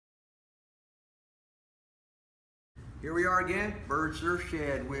Here we are again, Bird Surf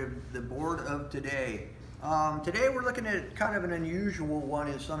Shed with the board of today. Today we're looking at kind of an unusual one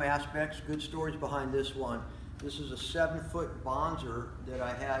in some aspects. Good stories behind this one. This is a 7-foot bonzer that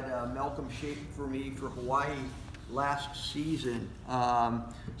I had Malcolm shape for me for Hawaii last season.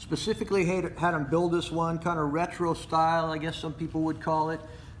 Specifically had him build this one, kind of retro style, I guess some people would call it,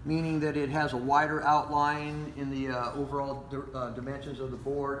 meaning that it has a wider outline in the overall dimensions of the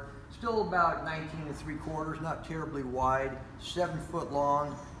board. Still about 19 3/4, not terribly wide, 7 foot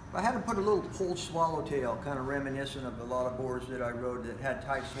long. I had to put a little pulled swallowtail, kind of reminiscent of a lot of boards that I rode that had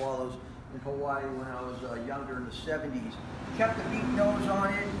tight swallows in Hawaii when I was younger in the 70s. Kept the beak nose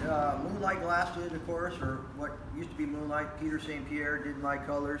on it, moonlight glassed it, of course, or what used to be moonlight. Peter St. Pierre did my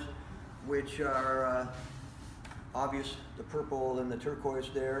colors, which are obvious, the purple and the turquoise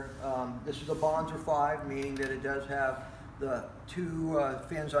there. This is a bonzer 5, meaning that it does have the 2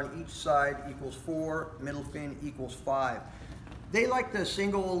 fins on each side equals 4, middle fin equals 5. They like the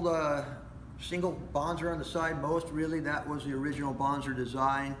single bonzer on the side most, really. That was the original bonzer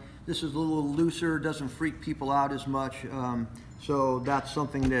design. This is a little looser, doesn't freak people out as much, so that's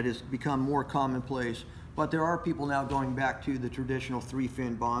something that has become more commonplace. But there are people now going back to the traditional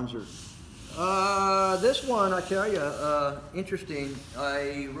 3-fin bonzer. This one, I tell you, interesting.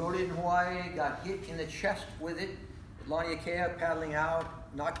 I rode it in Hawaii, got hit in the chest with it. Laniakea paddling out,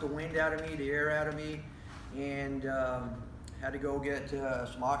 knocked the wind out of me, the air out of me, and had to go get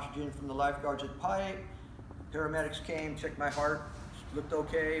some oxygen from the lifeguards at Pipe. Paramedics came, checked my heart, looked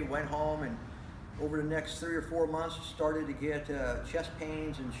okay, went home, and over the next 3 or 4 months started to get chest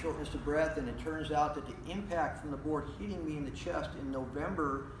pains and shortness of breath, and it turns out that the impact from the board hitting me in the chest in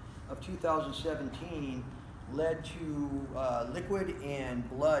November of 2017 led to liquid and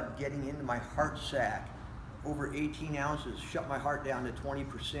blood getting into my heart sac. Over 18 ounces, shut my heart down to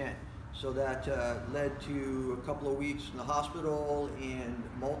 20%. So that led to a couple of weeks in the hospital and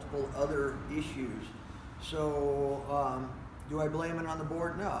multiple other issues. So do I blame it on the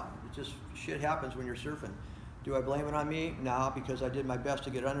board? No, it just shit happens when you're surfing. Do I blame it on me? No, because I did my best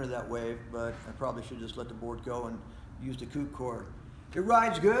to get under that wave, but I probably should just let the board go and use the kook cord. It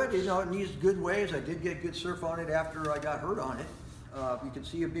rides good, you know, it needs good waves. I did get good surf on it after I got hurt on it. You can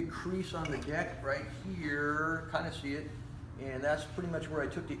see a big crease on the deck right here, kind of see it, and that's pretty much where I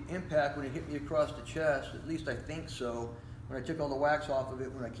took the impact when it hit me across the chest, at least I think so. When I took all the wax off of it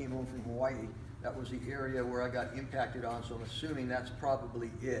when I came home from Hawaii, that was the area where I got impacted on, so I'm assuming that's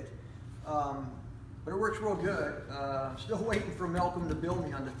probably it. But it works real good. I'm still waiting for Malcolm to build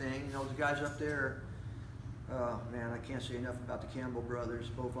me on the thing. You know, the guys up there, man, I can't say enough about the Campbell brothers,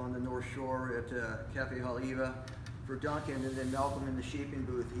 both on the North Shore at Cafe Haleiwa for Duncan, and then Malcolm in the shaping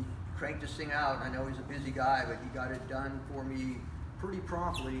booth. He cranked this thing out. I know he's a busy guy, but he got it done for me pretty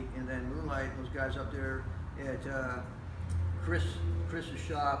promptly. And then Moonlight, those guys up there at Chris's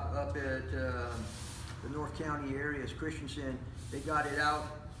shop up at the North County area, Christensen, they got it out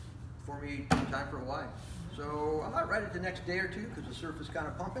for me in time for Hawaii. So I might ride it the next day or two because the surf is kind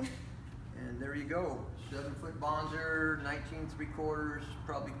of pumping. And there you go, 7-foot bonzer, 19 3/4,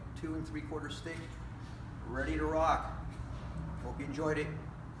 probably 2 3/4 thick, ready to rock. Hope you enjoyed it.